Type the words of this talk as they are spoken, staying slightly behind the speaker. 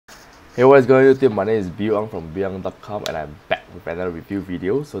Hey, what is going on YouTube? My name is Biong from Biong.com and I'm back with another review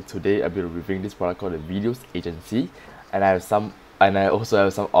video. So today I'll be reviewing this product called the Videoz Agency, and I also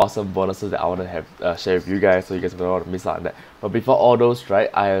have some awesome bonuses that I want to have share with you guys, so you guys don't want to miss out on that. But before all those, right,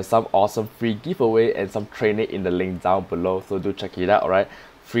 I have some awesome free giveaway and some training in the link down below, so do check it out. Alright,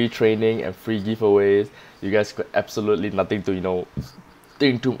 free training and free giveaways. You guys got absolutely nothing to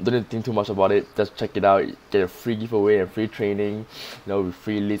don't need to think too much about it. Just check it out. Get a free giveaway and free training, with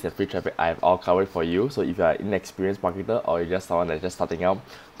free leads and free traffic. I have all covered for you. So if you are an inexperienced marketer or you're just someone that's just starting out,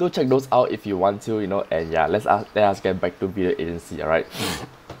 do check those out if you want to. And yeah, let us get back to Videoz Agency. All right.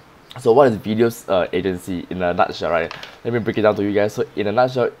 So what is Videoz Agency in a nutshell, right? Let me break it down to you guys. So in a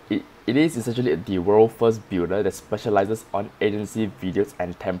nutshell, it is essentially the world's first builder that specializes on agency videos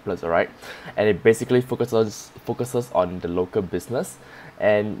and templates, alright? And it basically focuses on the local business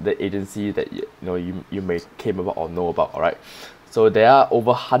and the agency that you may came about or know about, alright? So there are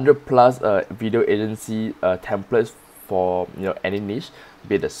over 100 plus video agency templates for any niche,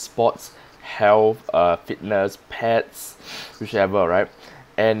 be it the sports, health, fitness, pets, whichever, right?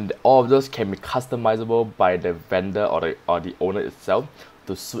 And all of those can be customizable by the vendor or the owner itself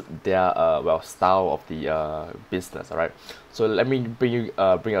to suit their style of the business. All right, so let me bring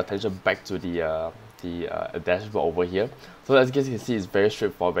your attention back to the dashboard over here. So as you can see, it's very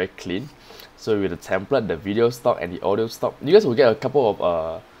straightforward, very clean. So with the template, the video stock and the audio stock, you guys will get a couple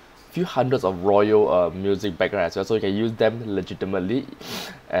of few hundreds of royal music background as well, so you can use them legitimately.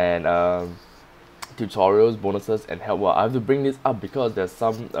 And tutorials, bonuses, and help. Well, I have to bring this up because there's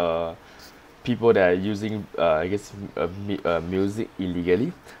some people that are using music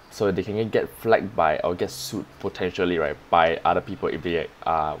illegally, so they can get flagged by or get sued potentially, right, by other people if they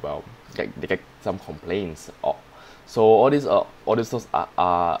they get some complaints. So all these sources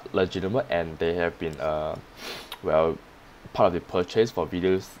are legitimate, and they have been part of the purchase for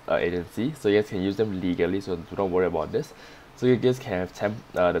Videoz Agency, so you guys can use them legally, so do not worry about this. So you guys can have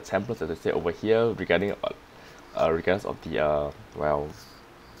the templates, as I said over here, regarding regardless of the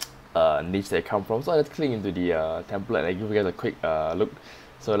niche they come from. So let's click into the template and I give you guys a quick look.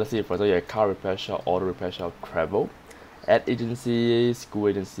 So let's see, for example, your car repair shop, auto repair shop, travel, ad agency, school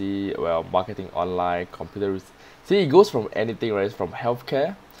agency, marketing online, computers. See, it goes from anything, right? From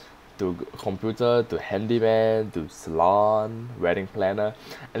healthcare to computer to handyman to salon, wedding planner,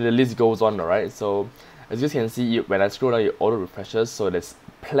 and the list goes on, right? So as you can see, when I scroll down, your auto refreshes, so there's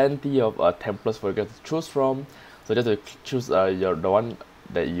plenty of templates for you guys to choose from. So just to choose the one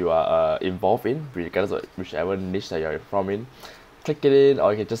that you are involved in, regardless of whichever niche that you're from in. Click it in,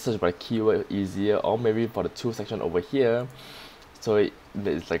 or you can just search by keyword easier, or maybe for the tool section over here. So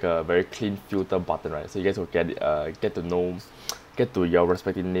it's like a very clean filter button, right? So you guys will get to your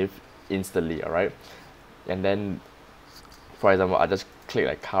respective niche instantly, alright? And then, for example, I just click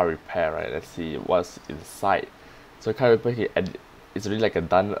like car repair, right? Let's see what's inside. So car repair, it's really like a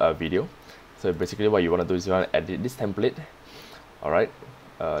done video. So basically what you want to do is you want to edit this template. Alright,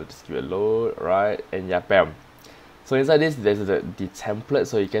 just give it a load, right? And yeah, bam. So inside this, there's the template,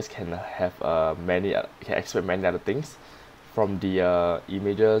 so you guys can have can expect many other things, from the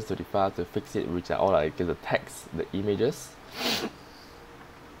images to the files to fix it, which are all like the text, the images.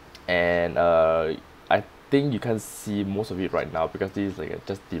 And I think you can't see most of it right now because this is like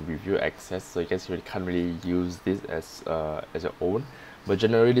just the review access, so you guys really can't really use this as your own. But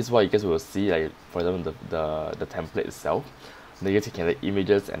generally, this is what you guys will see, like for example the template itself. Then you guys can the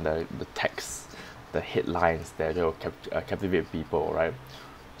images and the text, the headlines that will captivate people, right?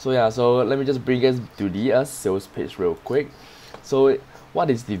 So yeah, so let me just bring you guys to the sales page real quick. So what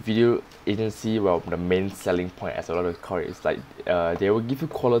is the Videoz Agency? Well, the main selling point, as a lot of call it, is like they will give you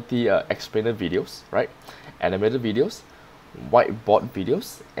quality explainer videos, right? Animated videos, whiteboard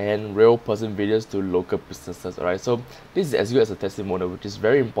videos, and real person videos to local businesses. Alright, so this is as good as a testimonial, which is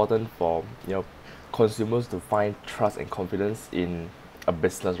very important for consumers to find trust and confidence in a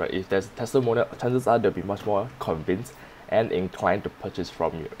business, right? If there's a testimonial, chances are they'll be much more convinced and inclined to purchase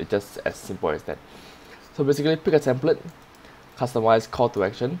from you. It's just as simple as that. So basically, pick a template, customize call to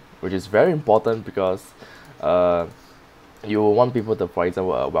action, which is very important because you want people to, for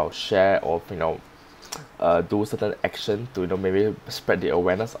example, share or do certain action to maybe spread the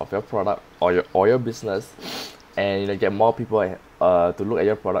awareness of your product or your business, and get more people to look at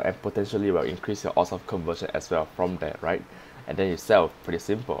your product, and potentially increase your odds of conversion as well from there, right? And then you sell. Pretty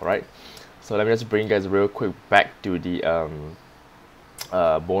simple, right? So let me just bring you guys real quick back to the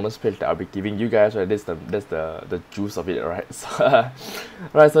bonus page that I'll be giving you guys, right? That's the juice of it, right? So,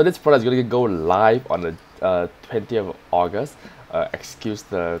 right, so this product is going to go live on the 20th of August. Excuse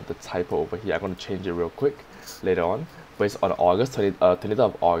the typo over here. I'm going to change it real quick later on. but it's on August 20th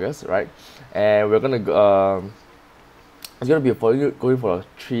of August, right? And we're gonna it's gonna be going for a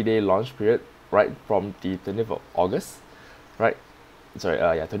 3-day launch period, right, from the 20th of August, right? Sorry,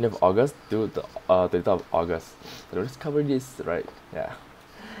 yeah, 20th of August to the 20th of August. So let's cover this, right? Yeah.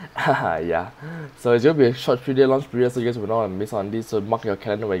 Yeah, so it's gonna be a short 3-day launch period, so you guys will not want to miss on this. So mark your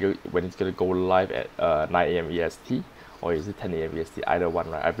calendar when it's gonna go live at 9 a.m. EST, or is it 10 a.m. EST? Either one,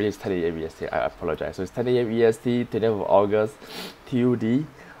 right? I believe it's 10 a.m. EST. I apologize. So it's 10 a.m. EST, 20th of August, till the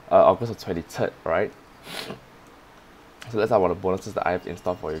August of 23rd, right? So that's one of the bonuses that I have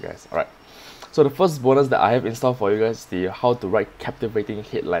installed for you guys. Alright. So the first bonus that I have installed for you guys is the how to write captivating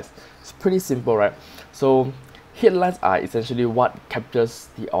headlines. It's pretty simple, right? So headlines are essentially what captures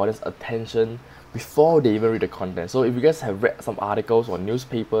the audience attention before they even read the content. So if you guys have read some articles or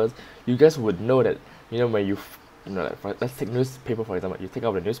newspapers, you guys would know that, you know, when like, let's take newspaper for example. You take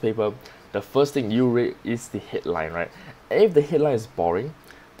out the newspaper, the first thing you read is the headline, right? And if the headline is boring,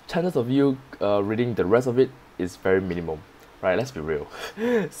 the chances of you reading the rest of it is very minimum, right? Let's be real.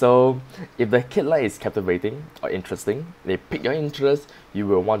 So if the headline is captivating or interesting, they pique your interest, you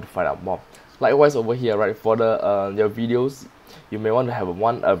will want to find out more. Likewise over here, right, for the your videos, you may want to have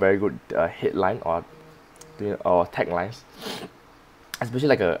a very good headline or taglines, especially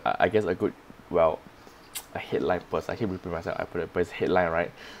like I guess a good, well, a headline first. I keep repeating myself, I put it, but it's headline,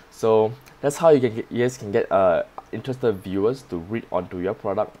 right? So that's how you guys can get interested viewers to read onto your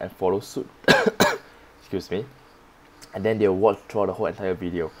product and follow suit. Excuse me. And then they'll watch throughout the whole entire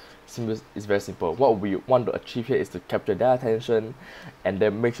video. It's very simple. What we want to achieve here is to capture their attention and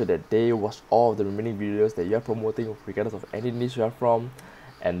then make sure that they watch all of the remaining videos that you're promoting regardless of any niche you're from,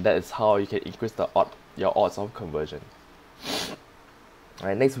 and that is how you can increase your odds of conversion.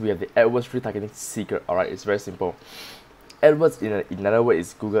 Alright, next we have the AdWords retargeting secret. Alright, it's very simple. AdWords in other words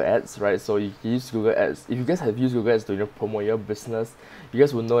is Google Ads, right? So you use Google Ads. If you guys have used Google Ads to promote your business, you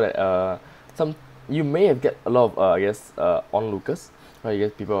guys will know that you may have get a lot of onlookers, right? You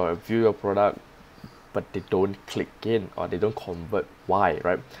guys people view your product, but they don't click in or they don't convert. Why,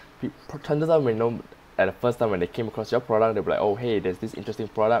 right? Chances are, at the first time when they came across your product, they'll be like, oh hey, there's this interesting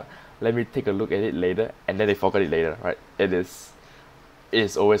product, let me take a look at it later, and then they forgot it later, right? It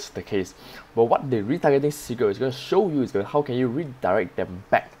is always the case. But what the retargeting secret is going to show you is how can you redirect them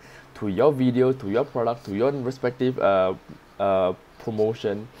back to your video, to your product, to your respective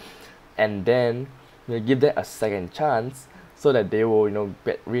promotion, and then give them a second chance so that they will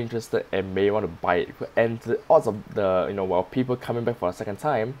get reinterested and may want to buy it. And the odds of people coming back for a second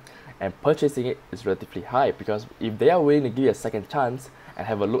time and purchasing it is relatively high, because if they are willing to give you a second chance and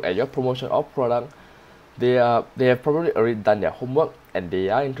have a look at your promotion or product, they have probably already done their homework and they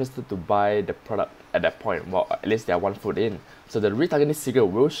are interested to buy the product at that point. Well, at least they are one foot in. So the retargeting secret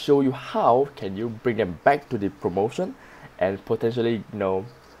will show you how can you bring them back to the promotion and potentially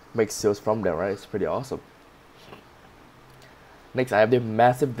make sales from them, right? It's pretty awesome. Next, I have the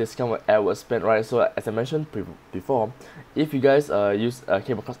massive discount with AdWords spend, right? So as I mentioned before, if you guys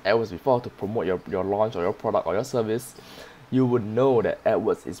came across AdWords before to promote your launch or your product or your service, you would know that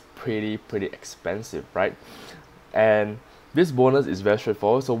AdWords is pretty expensive, right? And this bonus is very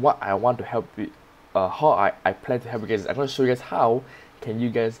straightforward. So what I want to help you, how I plan to help you guys is I'm going to show you guys how can you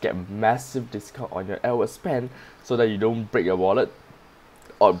guys get massive discount on your AdWords spend so that you don't break your wallet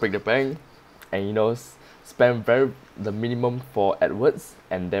or break the bank, and spend the minimum for AdWords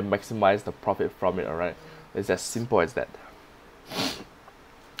and then maximize the profit from it. Alright, it's as simple as that.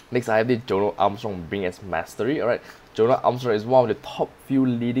 Next, I have the Jono Armstrong Bing as Mastery. Alright, Jono Armstrong is one of the top few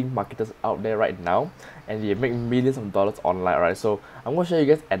leading marketers out there right now, and they make millions of dollars online. Right, so I'm going to show you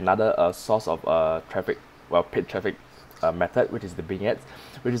guys another source of traffic, well, paid traffic method, which is the Bing ads,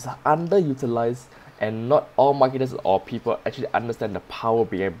 which is underutilized, and not all marketers or people actually understand the power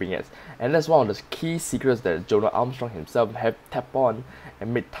behind Bing ads. And that's one of the key secrets that Jono Armstrong himself have tapped on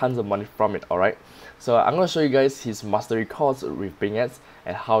and made tons of money from it. Alright, so I'm going to show you guys his mastery course with Bing ads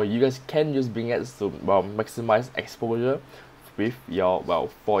and how you guys can use Bing ads to maximize exposure with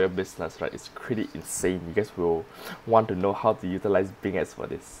for your business, right? It's pretty insane. You guys will want to know how to utilize Bing ads for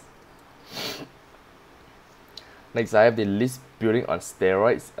this. Next, I have the list building on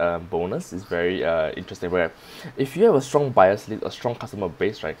steroids bonus. It's very interesting. Where if you have a strong buyers list, a strong customer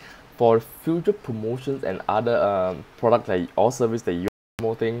base, right, for future promotions and other products or service that you're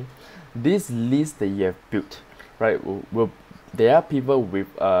promoting, this list that you have built, right, there are people with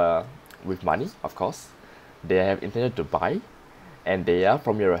money, of course. They have intention to buy, and they are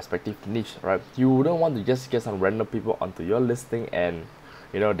from your respective niche, right? You wouldn't want to just get some random people onto your listing and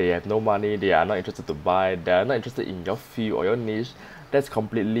they have no money, they are not interested to buy, they are not interested in your field or your niche, that's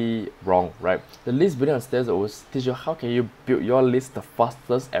completely wrong, right? The list building on stairs always teach you how can you build your list the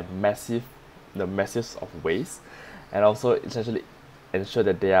fastest and the massive of ways, and also essentially ensure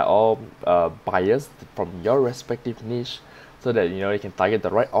that they are all buyers from your respective niche, so that you can target the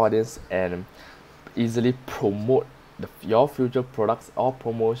right audience and easily promote your future products or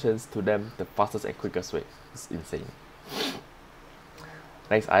promotions to them the fastest and quickest way. It's insane.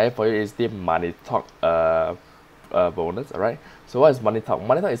 Next I have for you is the money talk bonus. Alright, so what is money talk?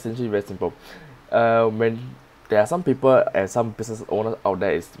 Money talk is essentially very simple. When there are some people and some business owners out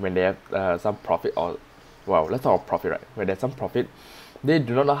there, is when they have some profit, or well, let's talk about profit, right? When there's some profit, they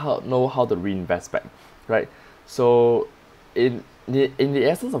do not know how to reinvest back, right? So in the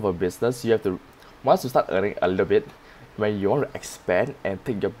essence of a business, you have to, once you start earning a little bit, when you want to expand and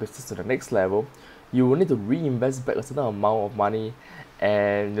take your business to the next level, you will need to reinvest back a certain amount of money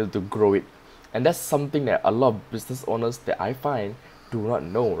and to grow it. And that's something that a lot of business owners that I find do not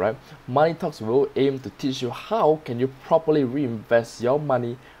know, right? Money Talks will aim to teach you how can you properly reinvest your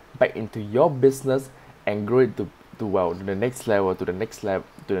money back into your business and grow it to the next level, to the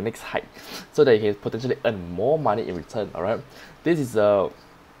next height, so that you can potentially earn more money in return. Alright, this is a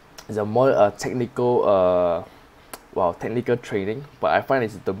more technical technical training, but I find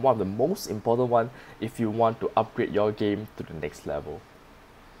it's one of the most important one if you want to upgrade your game to the next level.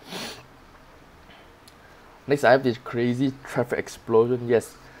 Next, I have this crazy traffic explosion.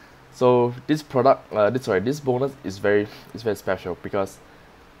 Yes, so this this bonus is very special because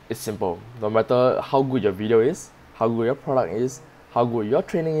it's simple. No matter how good your video is, how good your product is, how good your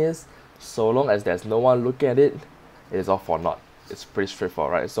training is, so long as there's no one looking at it, it is all for naught. It's pretty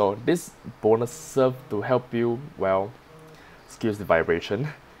straightforward, right? So this bonus serves to help you, well, excuse the vibration.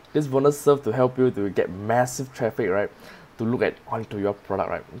 This bonus serves to help you to get massive traffic, right? To look at onto your product,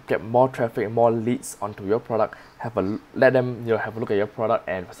 right? Get more traffic, more leads onto your product. Let them have a look at your product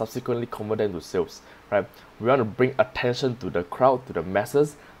and subsequently convert them to sales, right? We want to bring attention to the crowd, to the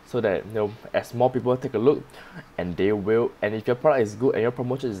masses, so that as more people take a look, and if your product is good and your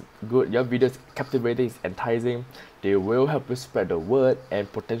promotion is good, your video is captivating, is enticing, they will help you spread the word,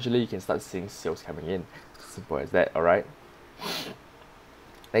 and potentially you can start seeing sales coming in. Simple as that. Alright,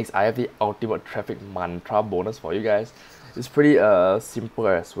 next I have the ultimate traffic mantra bonus for you guys. It's pretty simple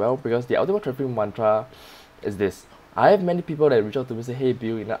as well, because the ultimate traffic mantra is this. I have many people that reach out to me and say, hey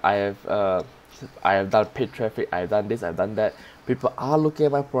Bill, I have done paid traffic, I've done this, I've done that. People are looking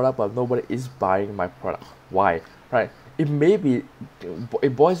at my product, but nobody is buying my product. Why? Right?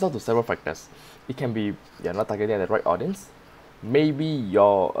 It boils down to several factors. It can be you're not targeting the right audience. Maybe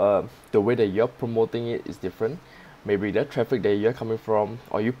the way that you're promoting it is different. Maybe the traffic that you're coming from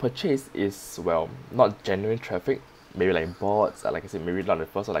or you purchase is, well, not genuine traffic. Maybe like bots, like I said, maybe not the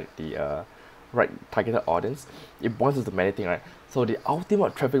first or like the right targeted audience. It boils into many things, right? So the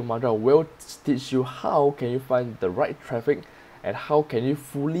ultimate traffic mantra will teach you how can you find the right traffic and how can you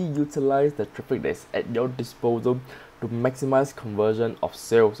fully utilize the traffic that is at your disposal to maximize conversion of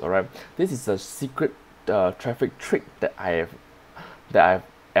sales. Alright, this is a secret traffic trick that I've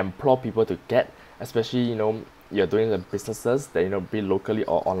implored people to get, especially you're doing the businesses that be locally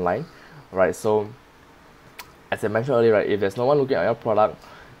or online, right? So as I mentioned earlier, right, if there's no one looking at your product,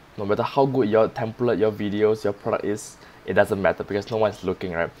 no matter how good your template, your videos, your product is, it doesn't matter because no one's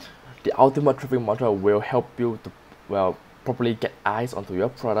looking, right? The ultimate traffic mantra will help you to, well, properly get eyes onto your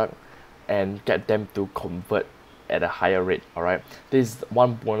product and get them to convert at a higher rate. Alright, this is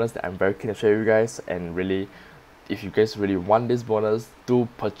one bonus that I'm very keen to share with you guys, and really, if you guys really want this bonus, do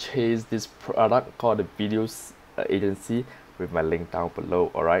purchase this product called the Videoz Agency with my link down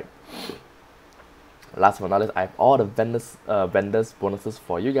below. Alright, last but not least, I have all the vendors bonuses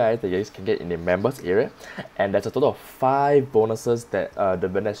for you guys that you guys can get in the members area, and there's a total of 5 bonuses that the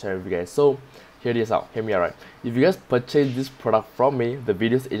vendors share with you guys. So hear this out, hear me out, right? If you guys purchase this product from me, the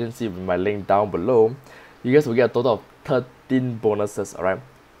Videoz Agency with my link down below, you guys will get a total of 13 bonuses. Alright,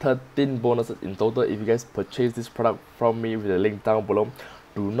 13 bonuses in total if you guys purchase this product from me with the link down below.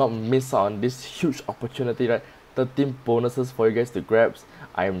 Do not miss out on this huge opportunity, right? 13 bonuses for you guys to grab.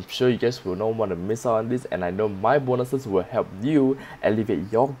 I am sure you guys will not want to miss out on this, and I know my bonuses will help you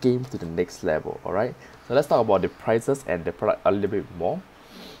elevate your game to the next level. Alright, so let's talk about the prices and the product a little bit more.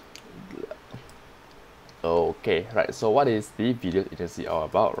 Okay, right, so what is the Videoz Agency all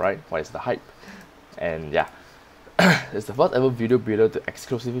about, right? What is the hype? And yeah, it's the first ever video builder to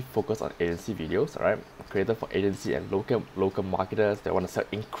exclusively focus on agency videos. Alright, created for agency and local marketers that want to sell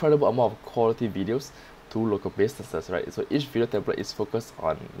incredible amount of quality videos to local businesses, right? So each video template is focused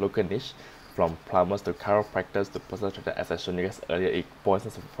on local niche from plumbers to chiropractors to personal trainer, as I showed you guys earlier. It boils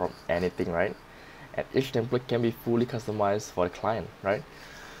down from anything, right? And each template can be fully customized for the client, right?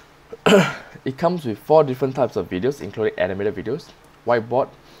 It comes with 4 different types of videos, including animated videos, whiteboard,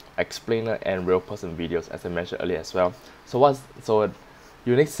 explainer, and real person videos, as I mentioned earlier as well. So a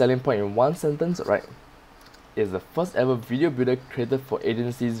unique selling point in one sentence, right, is the first ever video builder created for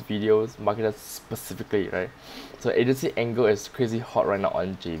agencies, videos marketed specifically, right? So agency angle is crazy hot right now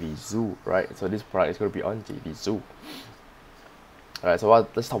on JVZoo, right? So this product is going to be on JVZoo. Alright, so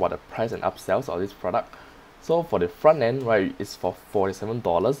let's talk about the price and upsells of this product. So for the front end, right, it's for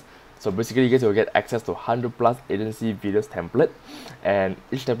 $47. So basically you guys will get access to 100 plus agency videos template, and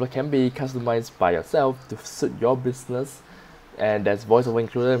each template can be customized by yourself to suit your business. And there's voiceover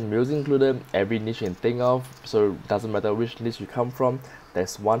included, music included, every niche you can think of. So it doesn't matter which niche you come from,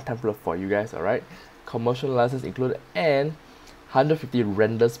 there's one template for you guys, alright? Commercial license included, and 150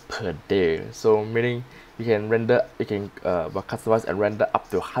 renders per day. So meaning you can customize and render up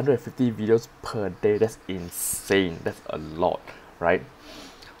to 150 videos per day. That's insane. That's a lot, right?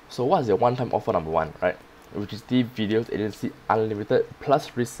 So what's your one-time offer number 1, right? Which is the Videoz Agency Unlimited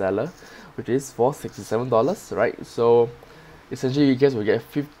plus reseller, which is for $67, right? So essentially you guys will get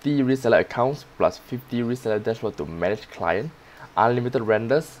 50 reseller accounts plus 50 reseller dashboard to manage client, unlimited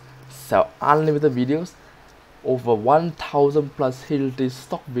renders, sell unlimited videos, over 1000 plus HD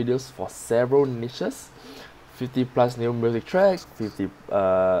stock videos for several niches, 50 plus new music tracks, 50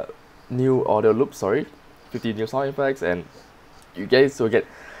 new audio loops, 50 new sound effects, and you guys will get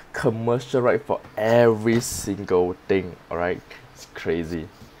commercial right for every single thing. Alright, it's crazy.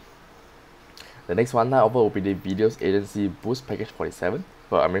 The next one now offer will be the Videoz Agency Boost Package 47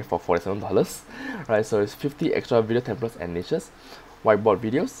 for $47. Right, so it's 50 extra video templates and niches, whiteboard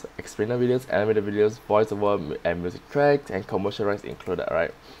videos, explainer videos, animated videos, voiceover and music tracks, and commercial rights included.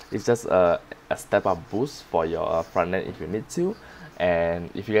 Right, it's just a step up boost for your front end if you need to. And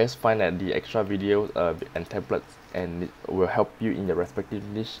if you guys find that the extra videos and templates and will help you in your respective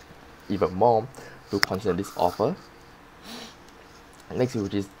niche even more, to consider this offer. Next,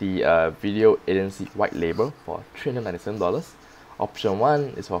 which is the Videoz Agency White Label for $397. Option 1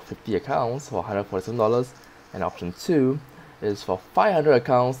 is for 50 accounts for $147, and option 2 is for 500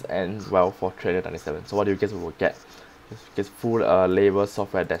 accounts and well for $397. So what do you guys will get? You get full label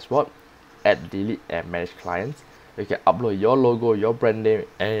software dashboard, add, delete, and manage clients. You can upload your logo, your brand name,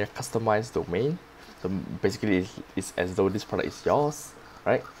 and your customized domain. So basically it's as though this product is yours,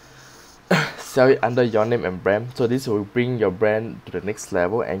 right? Sell it under your name and brand. So this will bring your brand to the next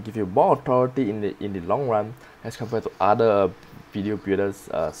level and give you more authority in the long run as compared to other video builders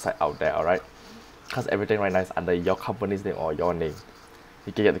site out there, alright? Because everything right now is under your company's name or your name.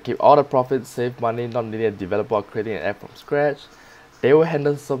 You can get to keep all the profits, save money, not needing a developer or creating an app from scratch. They will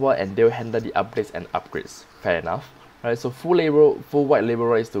handle support and they will handle the updates and upgrades. Fair enough. Right, so full white label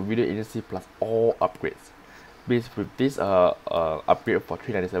rights to Videoz Agency plus all upgrades. With this upgrade for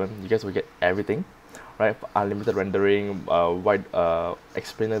 $397, you guys will get everything, right? Unlimited rendering,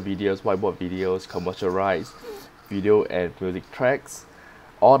 explainer videos, whiteboard videos, commercial rights, video and music tracks.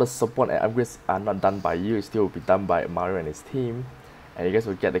 All the support and upgrades are not done by you; it still will be done by Mario and his team, and you guys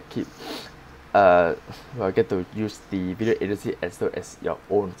will get to keep get to use the Videoz Agency as well as your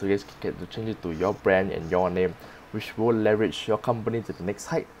own. So you guys get to change it to your brand and your name, which will leverage your company to the next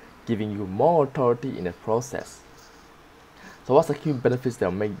height, giving you more authority in the process. So what's the key benefits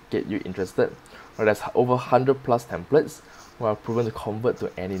that may get you interested? Well, there's over 100 plus templates who are proven to convert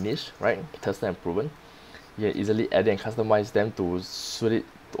to any niche, right? Tested and proven. You can easily add and customize them to suit it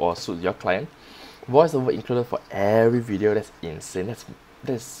or suit your client. Voiceover included for every video. That's insane.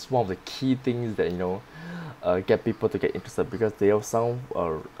 That's one of the key things that get people to get interested, because they all sound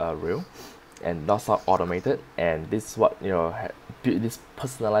real and not sound automated, and this is what build this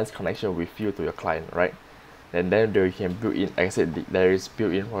personalized connection with you to your client, right? And then you can build in, like I said, there is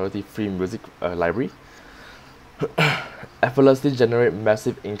built-in royalty-free music library. Effortlessly generate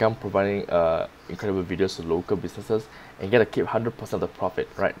massive income, providing incredible videos to local businesses, and get to keep 100% of the profit,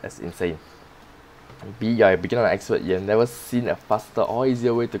 right? That's insane. B, you're a beginner or expert, you've never seen a faster or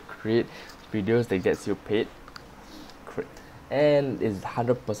easier way to create videos that gets you paid. And it's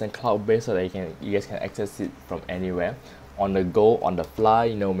 100% cloud-based, so that you guys can access it from anywhere, on the go, on the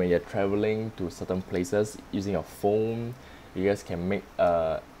fly. When you're traveling to certain places using your phone, you guys can make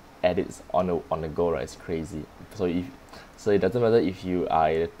edits on the go, right? It's crazy. So it doesn't matter if you are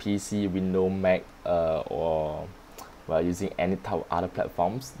a PC, Windows, Mac, or using any type of other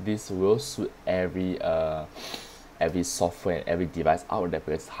platforms. This will suit every software and every device out there,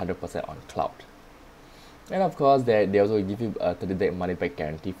 because it's 100% on cloud. And of course, they also give you a 30-day money back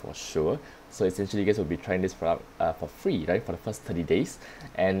guarantee for sure. So essentially, you guys will be trying this product for free, right, for the first 30 days.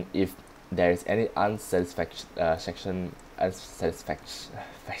 And if there is any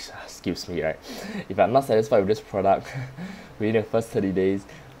excuse me, right, if I'm not satisfied with this product within the first 30 days,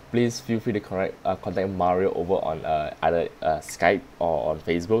 please feel free to contact Mario over on either Skype or on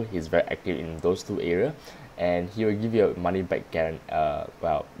Facebook. He's very active in those two areas, and he will give you a money back guarantee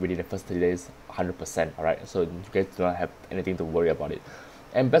well, within the first 30 days, 100%. All right, so you guys do not have anything to worry about it.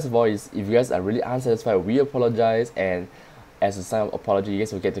 And best of all is, if you guys are really unsatisfied, we apologize, and as a sign of apology, you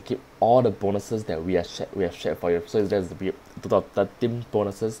guys will get to keep all the bonuses that we have shared for you. So there's a total of 13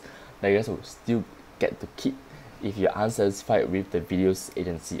 bonuses that you guys will still get to keep if you're unsatisfied with the Videoz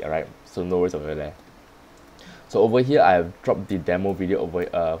agency. Alright, so no worries over there. So over here, I've dropped the demo video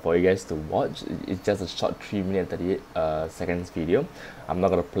over for you guys to watch. It's just a short 3 minute 38 seconds video. I'm not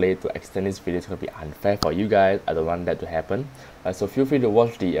gonna play to extend this video. It's gonna be unfair for you guys. I don't want that to happen. So feel free to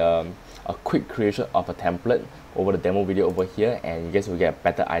watch the a quick creation of a template over the demo video over here, and you guys will get a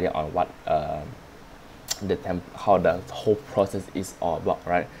better idea on what how the whole process is all about,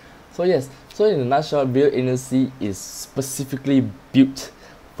 right? So yes, so in a nutshell, Videoz Agency is specifically built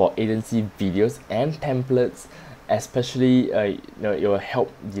for agency videos and templates, especially you know, it will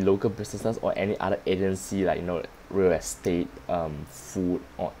help the local businesses or any other agency, like, you know, real estate, food,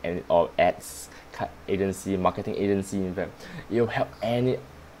 or ads agency, marketing agency. In fact, it will help any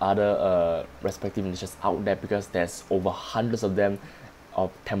other respective niches out there, because there's over hundreds of them,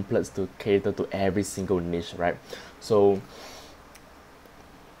 of templates to cater to every single niche, right? So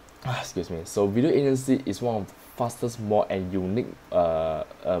excuse me, so Videoz Agency is one of the fastest, more and unique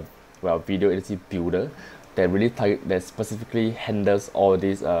video agency builder that really that specifically handles all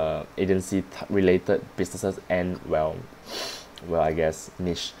these agency related businesses and well I guess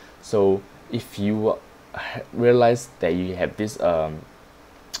niche. So if you realize that you have this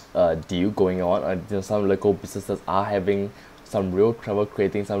deal going on, and you know, some local businesses are having some real trouble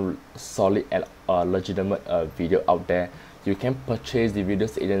creating some solid and legitimate video out there, you can purchase the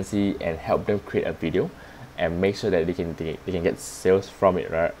Videoz Agency and help them create a video and make sure that they can get sales from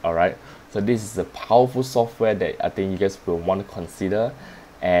it, right? All right, so this is a powerful software that I think you guys will want to consider.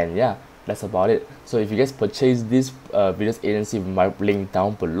 And yeah, that's about it. So if you guys purchase this Videoz Agency with my link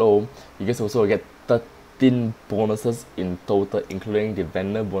down below, you guys also get 13 bonuses in total, including the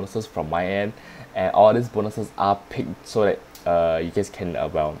vendor bonuses from my end, and all these bonuses are picked so that you guys can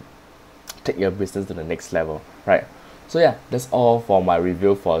well, take your business to the next level, right? So yeah, that's all for my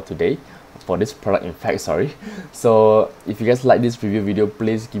review for today, for this product in fact, sorry. So if you guys like this review video,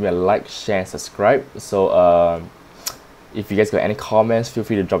 please give me a like, share, and subscribe. So if you guys got any comments, feel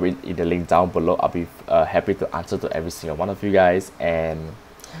free to drop it in the link down below. I'll be happy to answer to every single one of you guys. And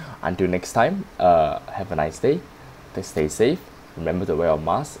until next time, have a nice day, stay safe, remember to wear a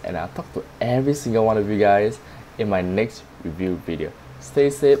mask, and I'll talk to every single one of you guys in my next review video. Stay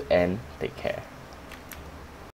safe and take care.